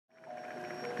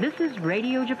This is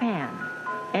Radio Japan,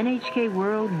 NHK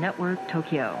World Network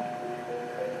Tokyo.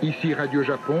 Ici Radio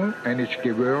Japon,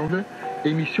 NHK World,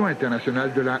 émission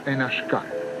internationale de la NHK.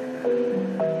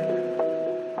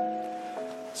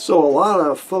 So a lot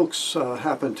of folks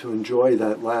happened to enjoy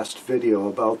that last video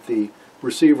about the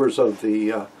receivers of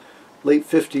the late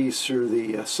 50s through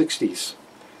the 60s.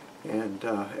 And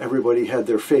everybody had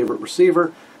their favorite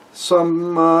receiver.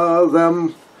 Some of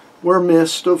them were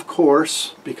missed, of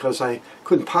course, because I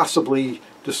couldn't possibly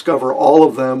discover all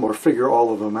of them or figure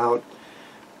all of them out.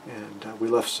 And we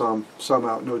left some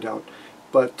out, no doubt.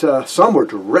 But some were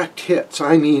direct hits.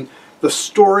 I mean, the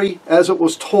story as it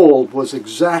was told was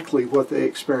exactly what they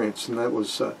experienced, and that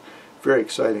was very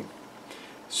exciting.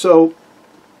 So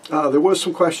there was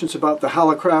some questions about the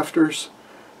Hallicrafters.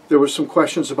 There was some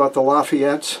questions about the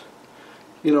Lafayettes.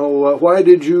 You know, why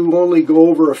did you only go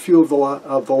over a few of the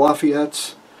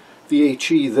Lafayettes? The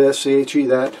HE this, the HE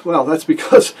that. Well, that's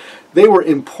because they were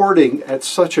importing at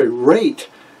such a rate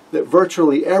that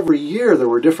virtually every year there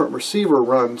were different receiver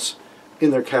runs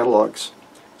in their catalogs.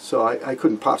 So I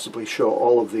couldn't possibly show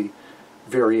all of the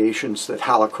variations that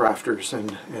Hallicrafters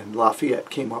and Lafayette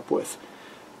came up with.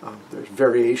 There's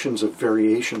variations of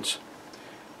variations.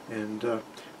 And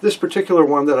this particular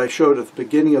one that I showed at the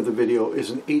beginning of the video is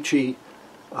an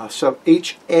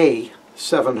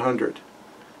HA700.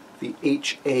 The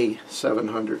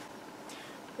HA700.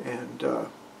 And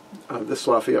this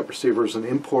Lafayette receiver is an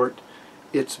import.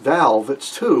 It's valve,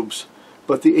 it's tubes,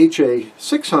 but the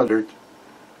HA600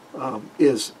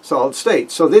 is solid state.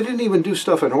 So they didn't even do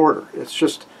stuff in order. It's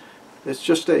just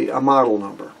a model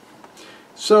number.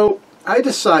 So I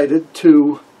decided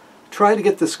to try to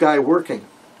get this guy working.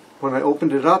 When I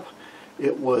opened it up,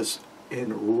 it was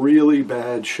in really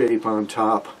bad shape on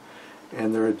top.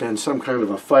 And there had been some kind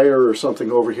of a fire or something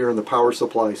over here in the power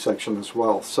supply section as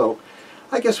well. So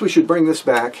I guess we should bring this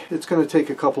back. It's going to take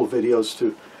a couple of videos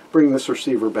to bring this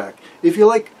receiver back. If you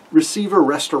like receiver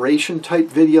restoration type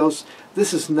videos,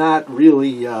 this is not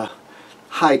really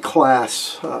high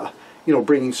class, you know,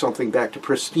 bringing something back to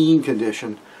pristine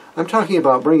condition. I'm talking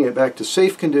about bringing it back to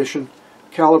safe condition,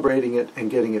 calibrating it,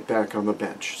 and getting it back on the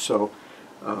bench. So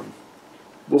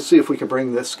we'll see if we can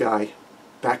bring this guy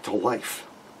back to life.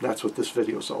 That's what this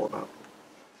video is all about.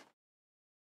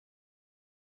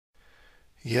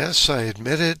 Yes, I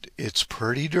admit it, it's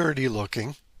pretty dirty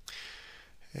looking.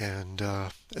 And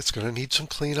it's going to need some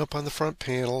cleanup on the front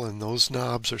panel, and those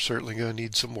knobs are certainly going to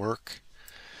need some work.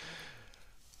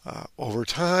 Over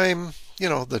time, you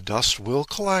know, the dust will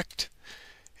collect,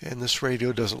 and this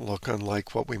radio doesn't look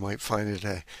unlike what we might find at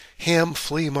a ham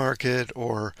flea market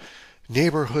or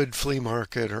neighborhood flea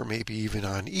market, or maybe even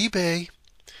on eBay.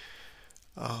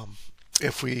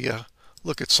 If we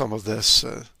look at some of this,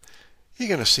 you're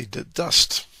going to see the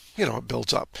dust, you know, it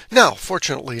builds up. Now,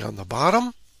 fortunately on the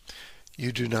bottom,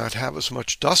 you do not have as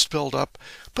much dust buildup,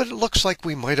 but it looks like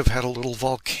we might have had a little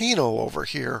volcano over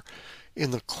here in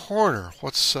the corner.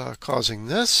 What's causing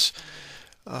this?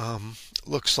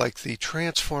 Looks like the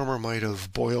transformer might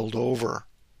have boiled over.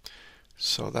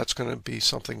 So that's going to be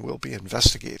something we'll be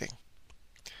investigating.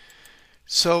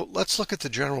 So let's look at the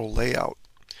general layout.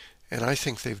 And I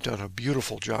think they've done a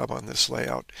beautiful job on this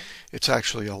layout. It's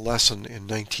actually a lesson in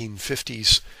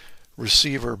 1950s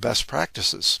receiver best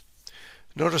practices.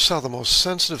 Notice how the most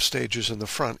sensitive stages in the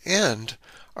front end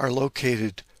are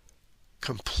located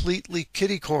completely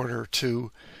kitty-corner to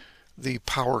the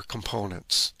power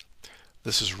components.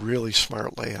 This is really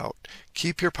smart layout.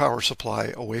 Keep your power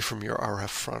supply away from your RF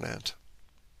front end.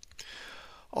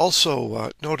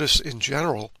 Also, notice in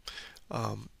general,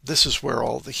 this is where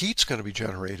all the heat's going to be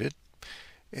generated,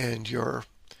 and your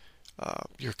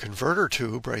converter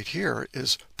tube right here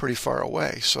is pretty far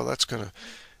away, so that's going to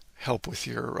help with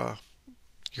your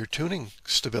tuning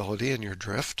stability and your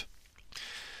drift.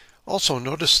 Also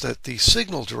notice that the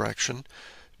signal direction,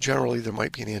 generally there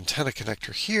might be an antenna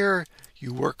connector here,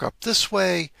 you work up this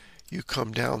way, you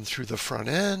come down through the front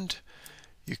end,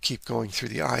 you keep going through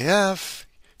the IF,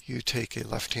 you take a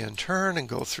left-hand turn and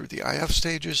go through the IF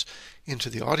stages into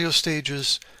the audio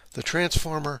stages, the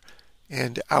transformer,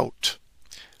 and out.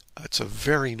 It's a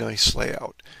very nice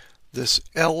layout. This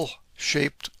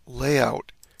L-shaped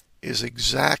layout is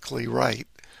exactly right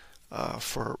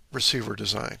for receiver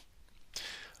design.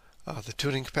 The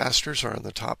tuning capacitors are on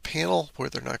the top panel where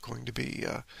they're not going to be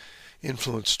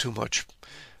influenced too much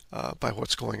by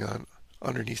what's going on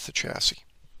underneath the chassis.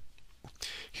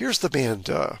 Here's the band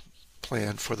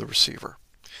plan for the receiver.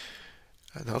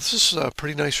 Now this is a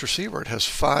pretty nice receiver. It has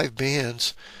 5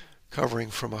 bands covering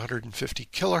from 150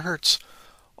 kilohertz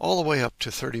all the way up to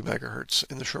 30 megahertz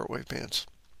in the shortwave bands.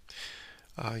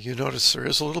 You notice there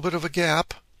is a little bit of a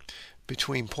gap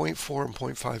between 0.4 and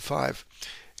 0.55,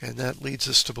 and that leads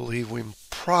us to believe we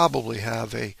probably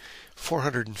have a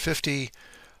 450,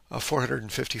 a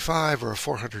 455, or a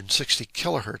 460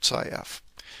 kilohertz IF.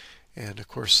 And of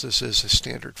course this is a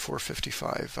standard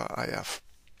 455 IF.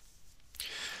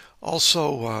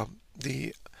 Also,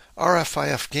 the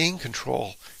RF-IF gain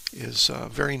control is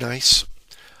very nice.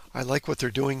 I like what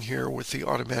they're doing here with the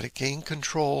automatic gain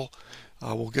control.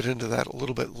 We'll get into that a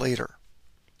little bit later.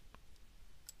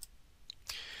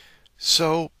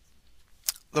 So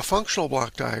the functional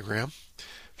block diagram,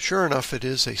 sure enough, it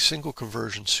is a single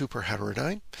conversion super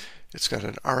heterodyne. It's got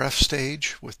an RF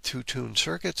stage with 2 tuned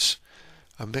circuits,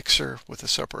 a mixer with a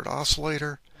separate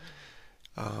oscillator,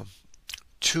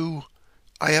 2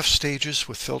 IF stages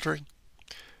with filtering,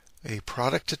 a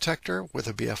product detector with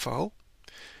a BFO,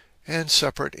 and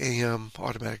separate AM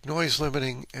automatic noise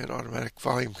limiting and automatic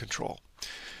volume control.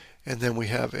 And then we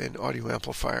have an audio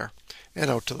amplifier and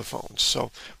out to the phones.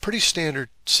 So pretty standard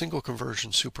single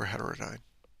conversion super heterodyne.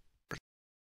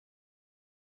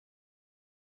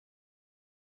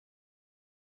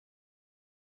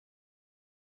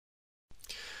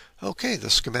 Okay,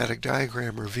 the schematic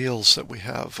diagram reveals that we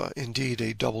have indeed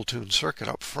a double tuned circuit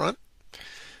up front.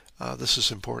 This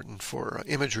is important for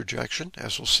image rejection,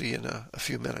 as we'll see in a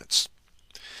few minutes.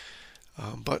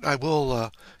 But I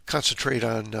will concentrate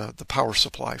on the power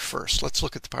supply first. Let's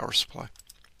look at the power supply.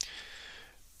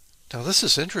 Now this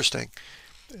is interesting.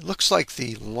 It looks like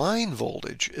the line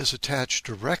voltage is attached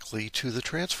directly to the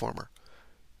transformer.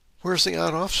 Where's the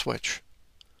on-off switch?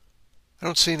 I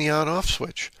don't see any on-off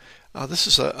switch. This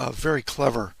is a very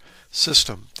clever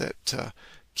system that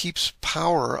keeps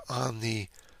power on the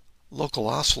local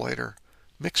oscillator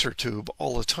mixer tube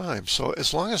all the time. So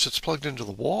as long as it's plugged into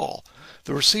the wall,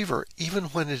 the receiver, even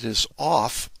when it is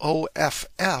off,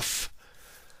 OFF,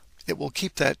 it will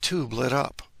keep that tube lit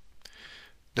up.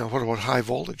 Now what about high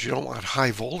voltage? You don't want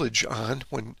high voltage on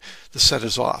when the set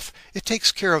is off. It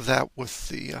takes care of that with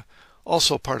the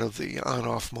also part of the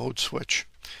on-off mode switch,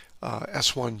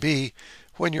 S1B.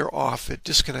 When you're off, it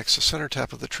disconnects the center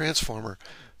tap of the transformer,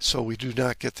 so we do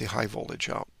not get the high voltage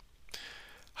out.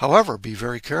 However, be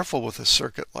very careful with a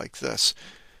circuit like this,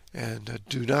 and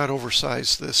do not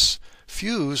oversize this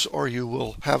fuse, or you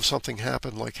will have something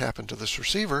happen like happened to this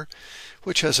receiver,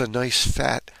 which has a nice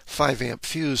fat 5 amp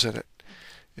fuse in it.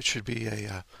 It should be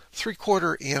a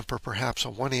 3/4 amp or perhaps a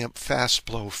 1 amp fast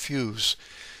blow fuse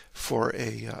for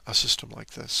a system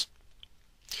like this.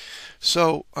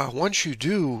 So once you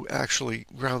do actually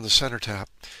ground the center tap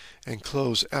and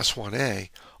close S1A,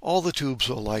 all the tubes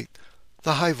will light,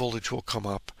 the high voltage will come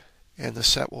up, and the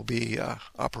set will be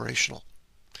operational.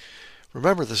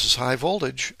 Remember, this is high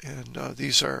voltage, and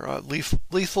these are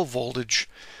lethal voltage.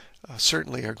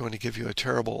 Certainly are going to give you a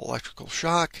terrible electrical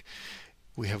shock.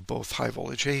 We have both high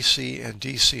voltage AC and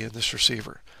DC in this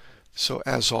receiver. So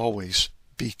as always,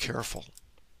 be careful.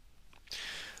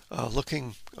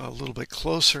 Looking a little bit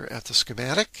closer at the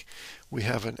schematic, we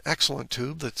have an excellent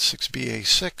tube that's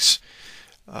 6BA6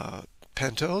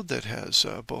 pentode that has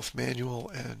both manual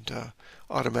and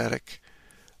automatic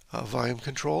volume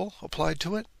control applied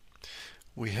to it.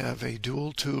 We have a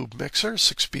dual tube mixer,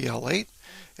 6BL8,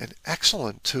 an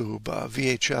excellent tube,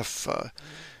 VHF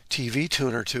TV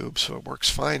tuner tube, so it works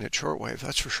fine at shortwave,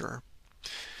 that's for sure.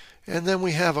 And then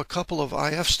we have a couple of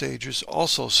IF stages,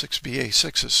 also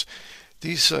 6BA6s.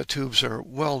 These tubes are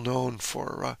well known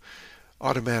for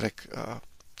automatic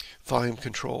volume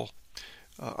control.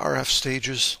 RF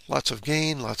stages, lots of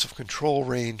gain, lots of control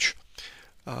range.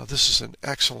 This is an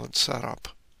excellent setup.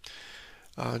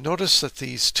 Notice that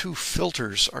these 2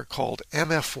 filters are called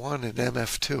MF1 and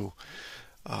MF2.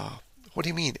 What do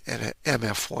you mean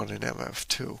MF1 and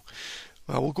MF2?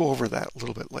 Well, we'll go over that a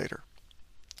little bit later.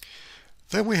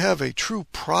 Then we have a true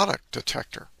product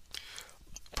detector.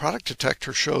 Product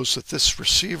detector shows that this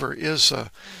receiver is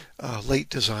a late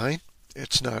design.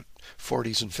 It's not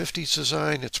 40s and 50s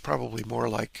design. It's probably more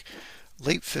like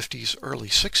late 50s, early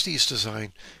 60s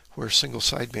design, where single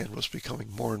sideband was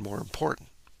becoming more and more important.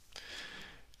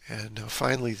 And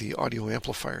finally, the audio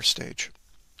amplifier stage.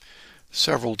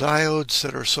 Several diodes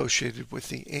that are associated with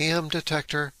the AM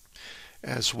detector,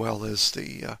 as well as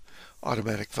the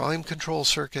automatic volume control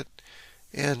circuit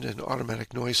and an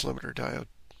automatic noise limiter diode.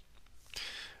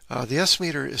 The S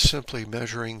meter is simply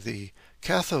measuring the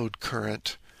cathode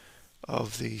current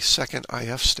of the second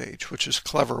IF stage, which is a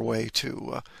clever way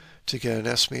to get an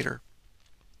S meter.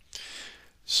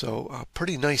 So a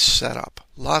pretty nice setup.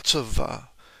 Lots of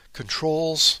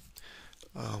controls.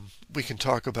 We can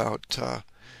talk about a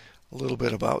little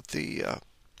bit about the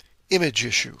image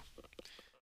issue.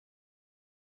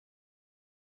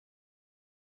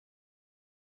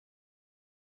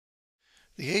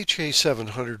 The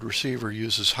HA700 receiver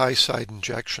uses high side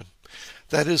injection.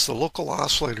 That is, the local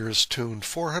oscillator is tuned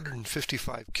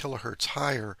 455 kilohertz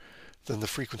higher than the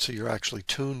frequency you're actually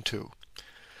tuned to.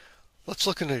 Let's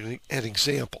look at an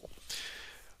example.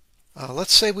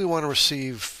 Let's say we want to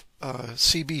receive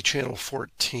CB channel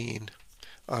 14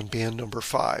 on band number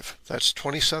 5. That's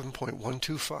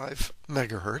 27.125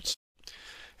 megahertz.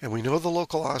 And we know the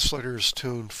local oscillator is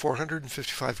tuned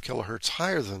 455 kilohertz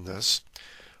higher than this,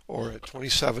 or at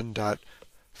 27.580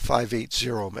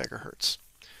 megahertz.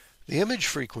 The image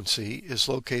frequency is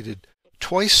located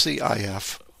twice the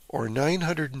IF, or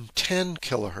 910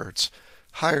 kilohertz,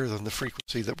 higher than the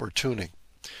frequency that we're tuning.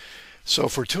 So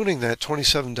if we're tuning that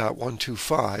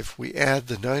 27.125, we add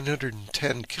the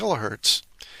 910 kilohertz,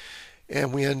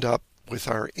 and we end up with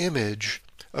our image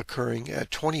occurring at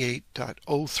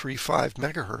 28.035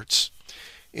 megahertz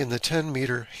in the 10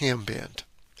 meter ham band.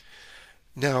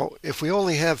 Now, if we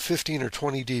only have 15 or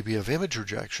 20 dB of image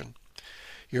rejection,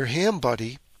 your ham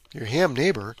buddy, your ham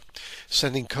neighbor,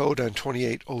 sending code on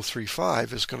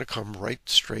 28.035 is going to come right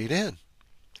straight in.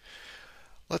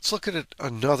 Let's look at it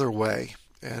another way,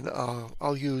 and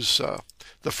I'll use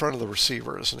the front of the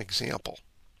receiver as an example.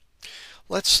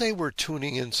 Let's say we're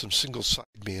tuning in some single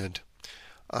sideband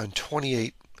on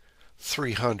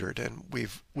 28.300, and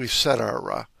we've set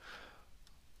our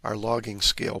logging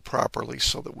scale properly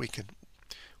so that we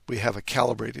have a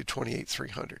calibrated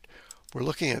 28.300. We're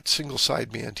looking at single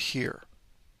sideband here.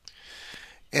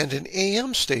 And an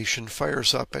AM station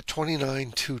fires up at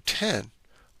 29.210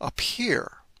 up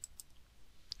here.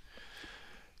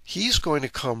 He's going to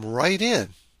come right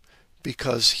in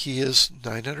because he is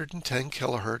 910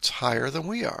 kilohertz higher than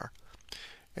we are.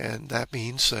 And that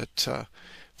means that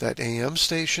that AM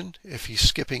station, if he's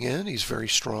skipping in, he's very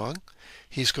strong.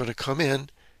 He's going to come in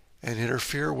and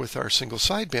interfere with our single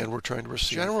sideband we're trying to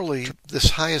receive. Generally,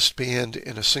 this highest band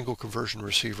in a single conversion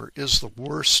receiver is the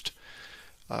worst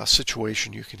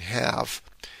situation you can have,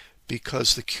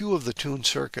 because the Q of the tuned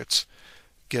circuits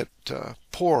get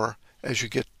poor as you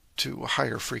get to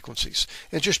higher frequencies.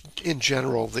 And just in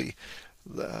general, the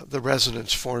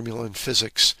resonance formula in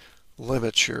physics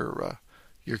limits your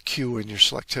Q and your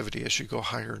selectivity as you go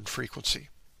higher in frequency.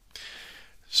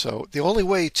 So the only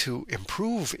way to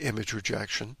improve image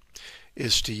rejection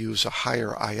is to use a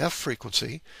higher IF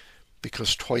frequency,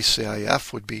 because twice the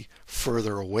IF would be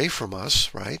further away from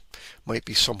us, right? Might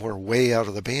be somewhere way out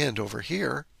of the band over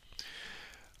here.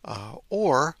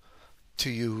 Or to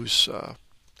use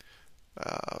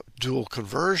dual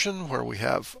conversion, where we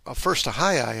have first a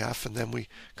high IF and then we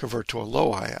convert to a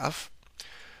low IF.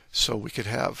 So we could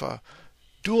have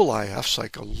dual IFs,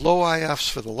 like a low IFs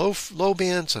for the low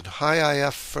bands and high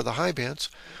IF for the high bands,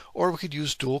 or we could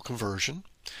use dual conversion.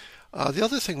 The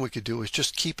other thing we could do is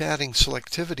just keep adding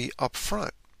selectivity up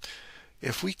front.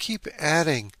 If we keep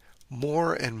adding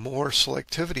more and more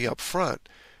selectivity up front,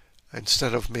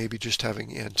 instead of maybe just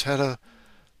having antenna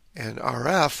and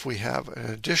RF, we have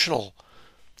an additional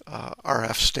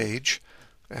RF stage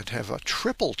and have a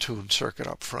triple tuned circuit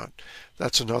up front.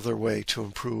 That's another way to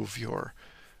improve your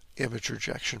image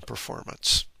rejection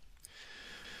performance.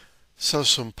 So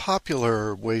some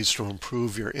popular ways to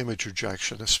improve your image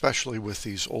rejection, especially with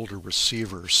these older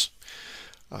receivers.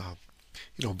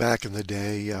 Back in the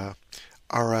day,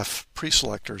 RF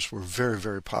preselectors were very,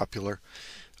 very popular.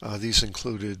 These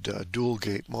included dual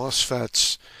gate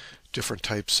MOSFETs, different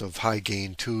types of high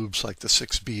gain tubes like the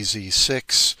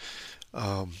 6BZ6,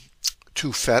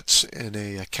 two FETs in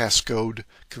a cascode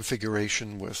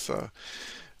configuration with a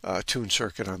tuned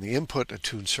circuit on the input, a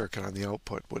tuned circuit on the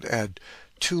output. Would add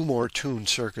two more tuned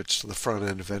circuits to the front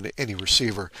end of any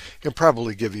receiver and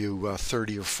probably give you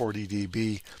 30 or 40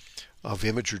 dB of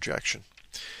image rejection.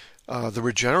 The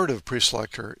regenerative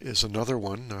preselector is another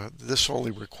one. This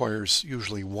only requires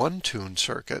usually one tuned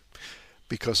circuit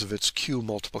because of its Q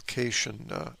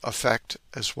multiplication effect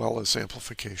as well as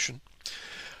amplification.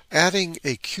 Adding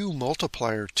a Q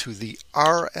multiplier to the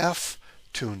RF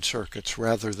tuned circuits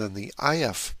rather than the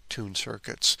IF tuned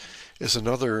circuits is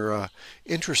another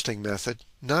interesting method,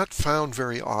 not found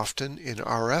very often in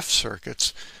RF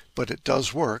circuits, but it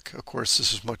does work. Of course,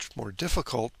 this is much more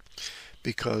difficult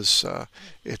because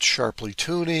it's sharply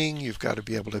tuning. You've got to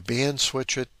be able to band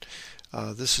switch it.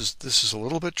 This is a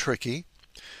little bit tricky.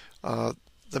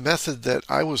 The method that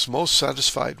I was most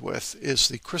satisfied with is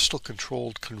the crystal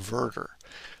controlled converter.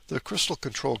 The crystal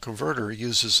control converter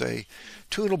uses a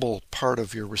tunable part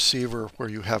of your receiver where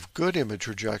you have good image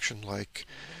rejection, like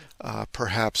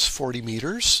perhaps 40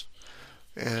 meters,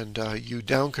 and you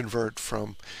down convert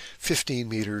from 15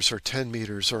 meters or 10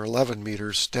 meters or 11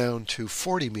 meters down to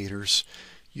 40 meters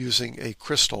using a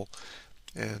crystal.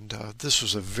 And this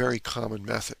was a very common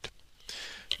method.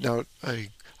 Now,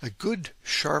 a good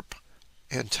sharp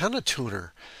antenna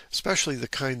tuner, especially the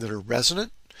kind that are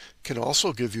resonant, can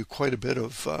also give you quite a bit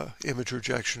of image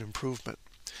rejection improvement.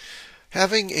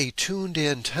 Having a tuned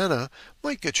antenna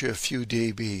might get you a few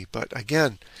dB, but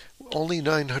again, only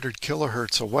 900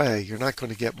 kilohertz away, you're not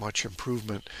going to get much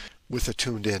improvement with a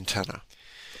tuned antenna.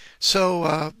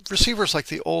 So receivers like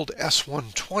the old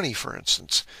S120, for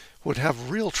instance, would have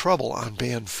real trouble on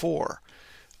band 4,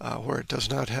 where it does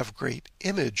not have great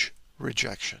image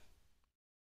rejection.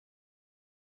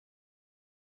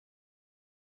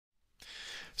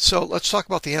 So let's talk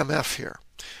about the MF here.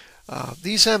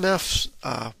 These MFs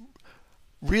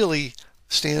really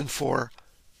stand for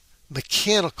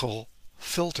mechanical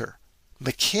filter.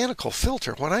 Mechanical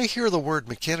filter. When I hear the word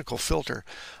mechanical filter,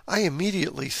 I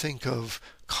immediately think of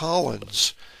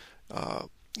Collins.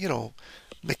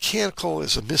 Mechanical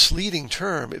is a misleading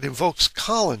term. It invokes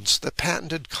Collins, the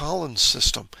patented Collins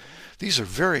system. These are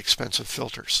very expensive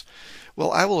filters.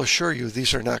 Well, I will assure you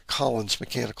these are not Collins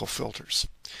mechanical filters.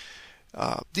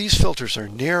 These filters are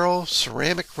narrow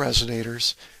ceramic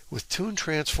resonators with tuned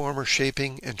transformer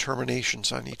shaping and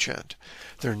terminations on each end.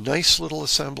 They're nice little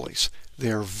assemblies.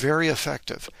 They are very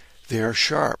effective. They are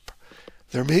sharp.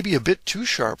 They're maybe a bit too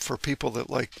sharp for people that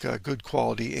like good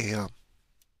quality AM.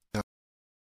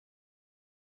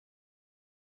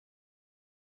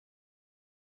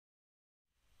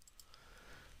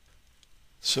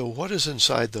 So what is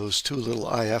inside those two little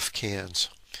IF cans?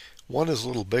 One is a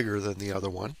little bigger than the other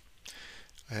one,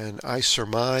 and I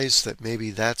surmise that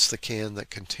maybe that's the can that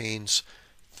contains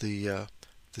the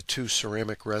two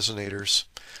ceramic resonators.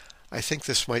 I think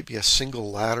this might be a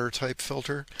single ladder type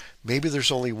filter. Maybe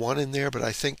there's only one in there, but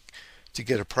I think to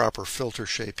get a proper filter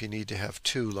shape you need to have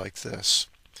two like this.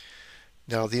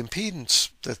 Now the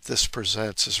impedance that this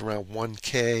presents is around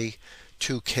 1K,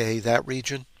 2K, that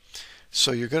region.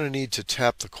 So you're going to need to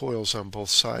tap the coils on both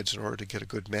sides in order to get a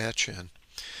good match in.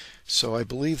 So I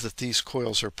believe that these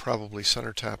coils are probably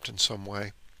center tapped in some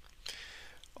way.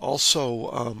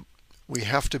 Also, we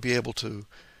have to be able to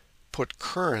put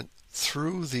current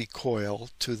through the coil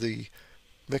to the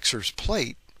mixer's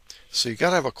plate. So you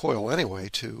got to have a coil anyway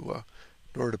in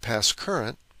order to pass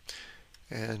current,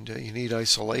 and you need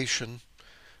isolation.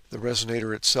 The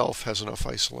resonator itself has enough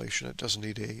isolation. It doesn't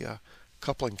need a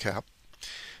coupling cap.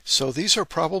 So these are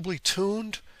probably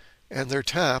tuned and they're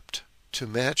tapped to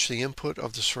match the input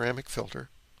of the ceramic filter.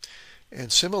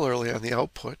 And similarly on the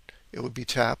output, it would be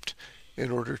tapped in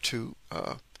order to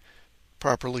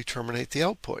properly terminate the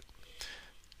output.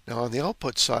 Now on the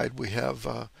output side, we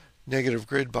have negative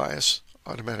grid bias,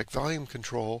 automatic volume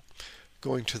control,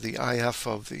 going to the IF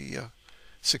of the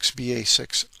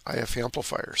 6BA6 IF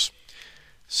amplifiers.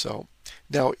 So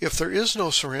now if there is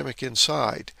no ceramic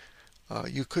inside,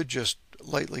 you could just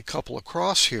lightly couple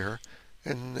across here,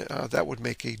 and that would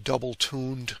make a double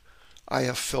tuned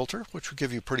IF filter, which would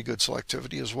give you pretty good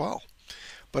selectivity as well.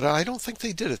 But I don't think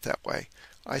they did it that way.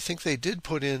 I think they did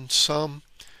put in some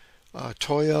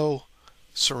Toyo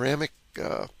ceramic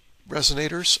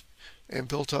resonators and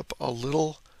built up a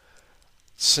little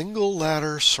single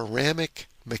ladder ceramic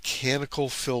mechanical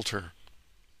filter.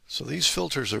 So these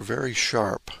filters are very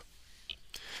sharp.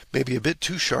 Maybe a bit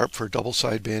too sharp for double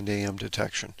sideband AM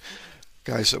detection.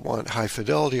 Guys that want high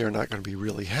fidelity are not going to be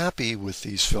really happy with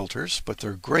these filters, but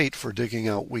they're great for digging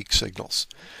out weak signals.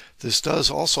 This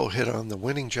does also hit on the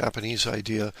winning Japanese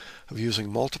idea of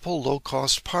using multiple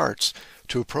low-cost parts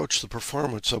to approach the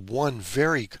performance of one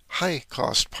very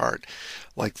high-cost part,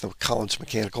 like the Collins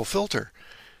mechanical filter.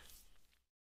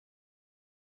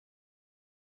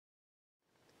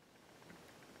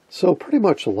 So pretty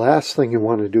much the last thing you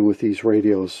want to do with these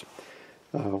radios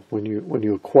when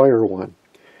you acquire one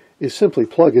is simply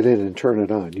plug it in and turn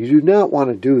it on. You do not want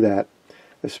to do that,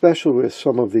 especially with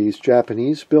some of these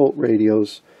Japanese-built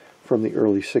radios from the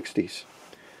early 60s.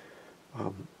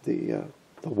 The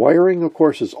wiring, of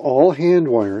course, is all hand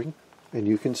wiring, and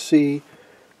you can see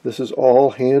this is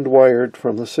all hand wired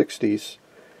from the 60s.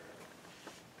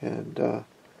 And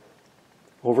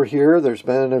over here, there's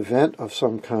been an event of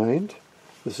some kind.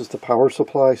 This is the power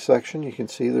supply section. You can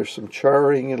see there's some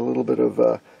charring and a little bit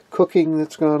of cooking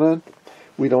that's gone on.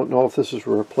 We don't know if this is a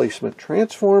replacement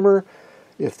transformer,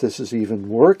 if this is even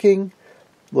working.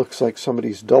 Looks like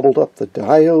somebody's doubled up the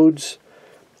diodes.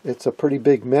 It's a pretty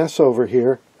big mess over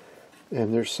here.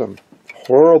 And there's some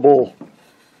horrible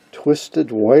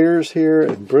twisted wires here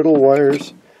and brittle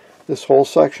wires. This whole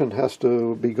section has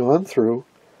to be gone through.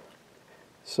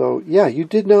 So yeah, you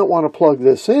did not want to plug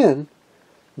this in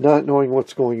not knowing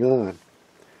what's going on.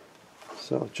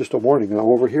 So just a warning. Now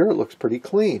over here it looks pretty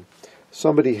clean.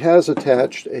 somebody has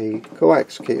attached a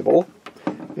coax cable,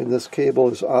 and this cable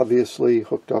is obviously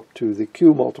hooked up to the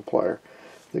Q multiplier.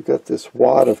 They've got this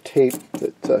wad of tape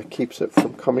that keeps it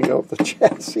from coming out the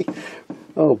chassis.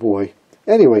 Oh boy.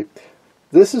 Anyway,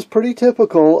 this is pretty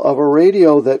typical of a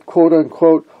radio that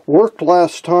quote-unquote worked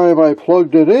last time I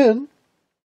plugged it in.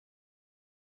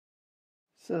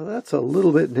 So that's a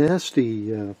little bit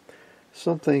nasty.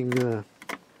 Something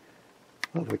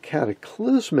of a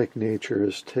cataclysmic nature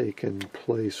has taken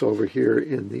place over here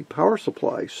in the power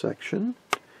supply section.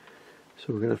 So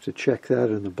we're going to have to check that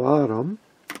in the bottom.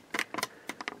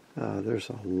 There's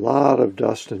a lot of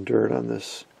dust and dirt on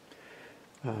this.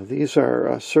 These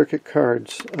are circuit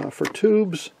cards for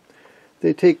tubes.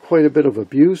 They take quite a bit of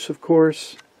abuse, of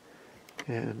course,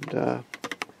 and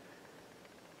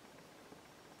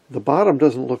the bottom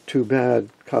doesn't look too bad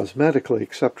cosmetically,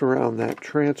 except around that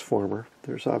transformer.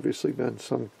 There's obviously been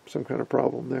some kind of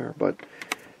problem there, but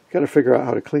got to figure out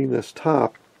how to clean this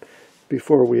top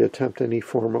before we attempt any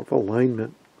form of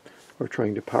alignment or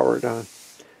trying to power it on.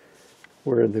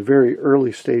 We're in the very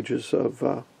early stages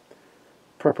of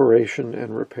preparation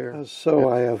and repair. So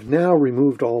I have now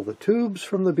removed all the tubes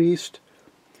from the beast,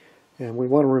 and we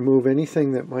want to remove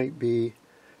anything that might be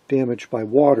damaged by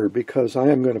water, because I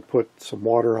am going to put some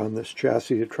water on this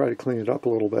chassis to try to clean it up a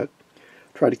little bit.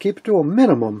 Try to keep it to a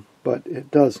minimum, but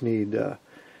it does need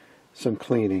some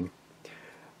cleaning.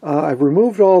 I've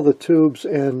removed all the tubes,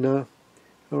 and I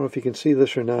don't know if you can see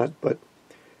this or not, but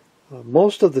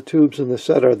most of the tubes in the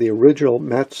set are the original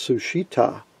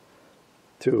Matsushita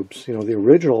tubes, you know, the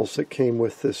originals that came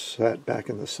with this set back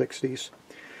in the 60s.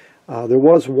 There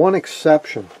was one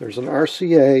exception. There's an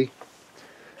RCA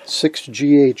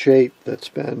 6GH8 that's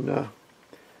been a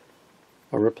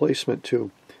replacement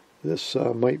tube. This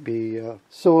might be...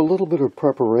 So a little bit of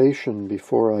preparation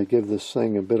before I give this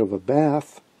thing a bit of a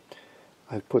bath.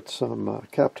 I've put some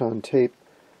Kapton tape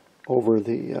over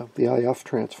the IF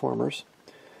transformers.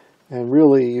 And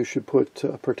really, you should put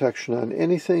protection on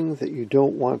anything that you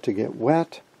don't want to get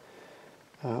wet.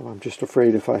 I'm just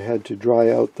afraid if I had to dry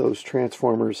out those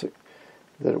transformers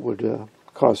that it would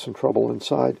cause some trouble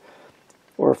inside.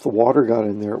 Or if the water got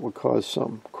in there, it would cause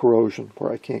some corrosion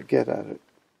where I can't get at it.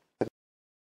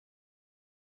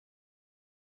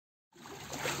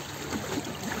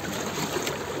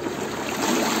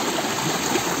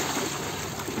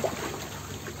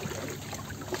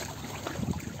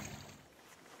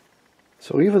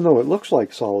 So even though it looks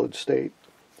like solid state,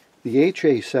 the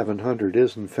HA700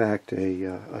 is in fact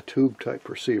a tube type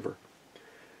receiver.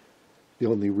 The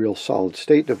only real solid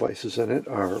state devices in it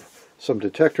are some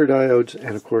detector diodes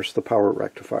and of course the power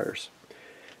rectifiers.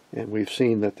 And we've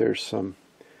seen that there's some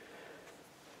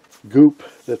goop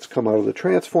that's come out of the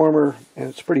transformer, and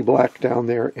it's pretty black down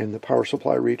there in the power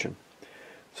supply region.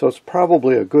 So it's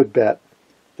probably a good bet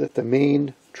that the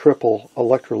main triple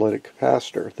electrolytic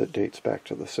capacitor that dates back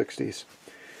to the 60s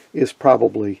is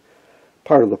probably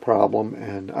part of the problem,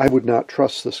 and I would not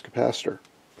trust this capacitor.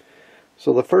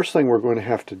 So the first thing we're going to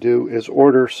have to do is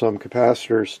order some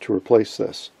capacitors to replace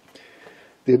this.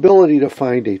 The ability to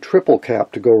find a triple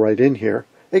cap to go right in here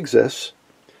exists.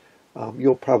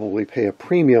 You'll probably pay a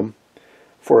premium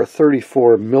for a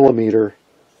 34 millimeter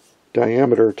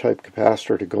diameter type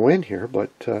capacitor to go in here,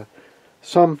 but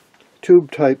some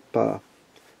tube type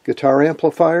guitar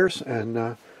amplifiers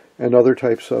and other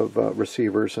types of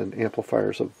receivers and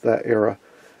amplifiers of that era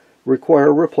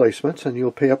require replacements, and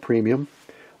you'll pay a premium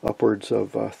upwards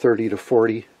of $30 to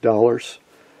 $40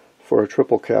 for a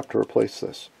triple cap to replace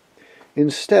this.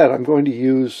 Instead, I'm going to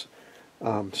use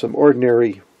some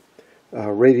ordinary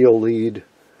radial lead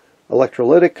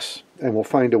electrolytics, and we'll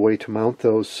find a way to mount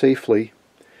those safely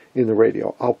in the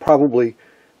radio. I'll probably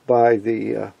buy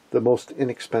the most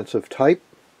inexpensive type,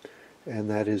 and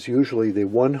that is usually the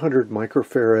 100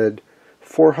 microfarad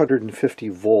 450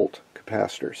 volt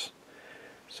capacitors.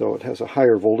 So it has a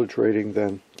higher voltage rating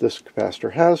than this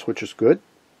capacitor has, which is good.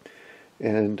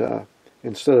 And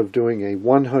instead of doing a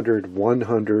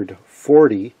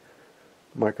 100-140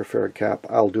 microfarad cap,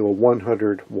 I'll do a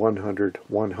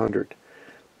 100-100-100.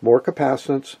 More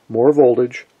capacitance, more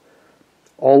voltage.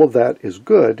 All of that is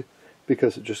good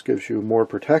because it just gives you more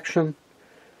protection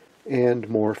and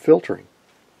more filtering.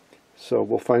 So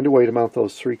we'll find a way to mount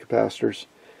those three capacitors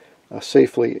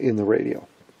safely in the radio.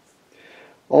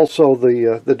 Also,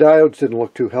 the diodes didn't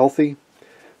look too healthy.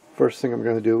 First thing I'm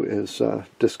going to do is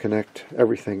disconnect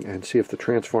everything and see if the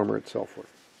transformer itself works.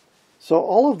 So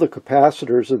all of the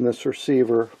capacitors in this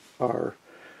receiver are,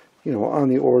 you know, on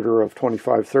the order of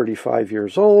 25, 35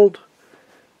 years old,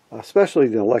 especially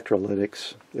the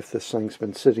electrolytics. If this thing's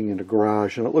been sitting in a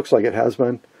garage, and it looks like it has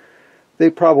been, they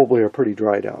probably are pretty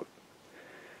dried out.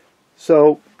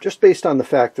 So just based on the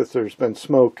fact that there's been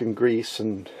smoke and grease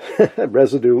and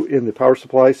residue in the power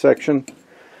supply section,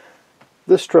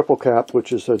 this triple cap,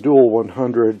 which is a dual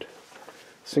 100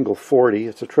 single 40,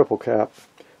 it's a triple cap,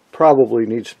 probably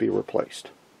needs to be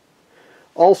replaced.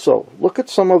 Also, look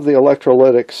at some of the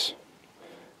electrolytics,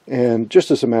 and just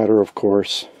as a matter of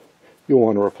course, you'll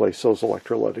want to replace those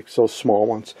electrolytics, those small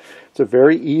ones. It's a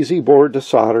very easy board to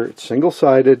solder. It's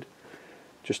single-sided.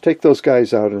 Just take those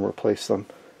guys out and replace them.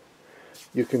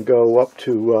 You can go up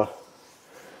to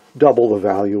double the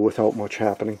value without much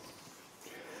happening.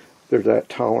 They're that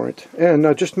tolerant.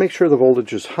 And just make sure the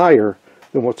voltage is higher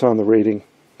than what's on the rating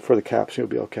for the caps. You'll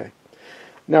be okay.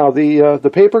 Now the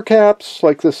paper caps,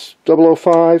 like this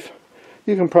 005,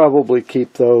 you can probably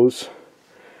keep those.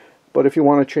 But if you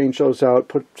want to change those out,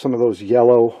 put some of those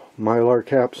yellow Mylar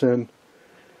caps in.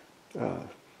 You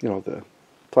know, the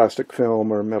plastic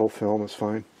film or metal film is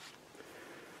fine.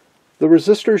 The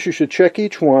resistors, you should check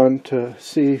each one to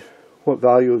see what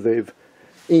value they've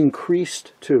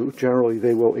increased to. Generally,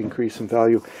 they will increase in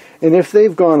value. And if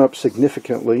they've gone up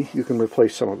significantly, you can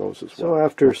replace some of those as well. So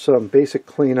after some basic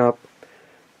cleanup,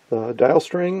 the dial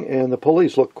string and the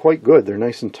pulleys look quite good. They're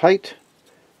nice and tight.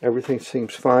 Everything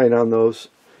seems fine on those.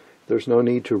 There's no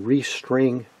need to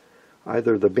restring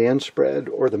either the band spread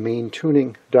or the main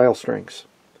tuning dial strings.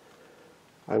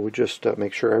 I would just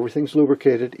make sure everything's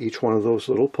lubricated, each one of those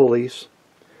little pulleys.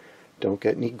 Don't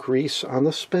get any grease on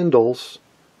the spindles.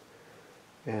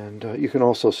 And you can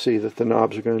also see that the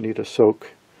knobs are going to need a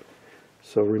soak.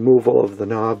 So removal of the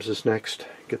knobs is next.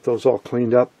 Get those all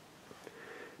cleaned up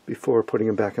before putting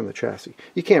them back in the chassis.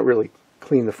 You can't really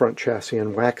clean the front chassis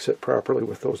and wax it properly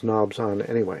with those knobs on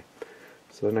anyway.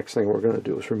 So the next thing we're going to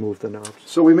do is remove the knobs.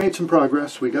 So we made some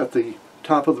progress. We got the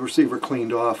top of the receiver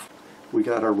cleaned off. We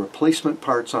got our replacement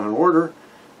parts on order,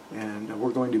 and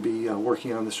we're going to be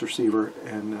working on this receiver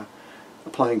and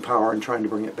applying power and trying to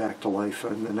bring it back to life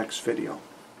in the next video.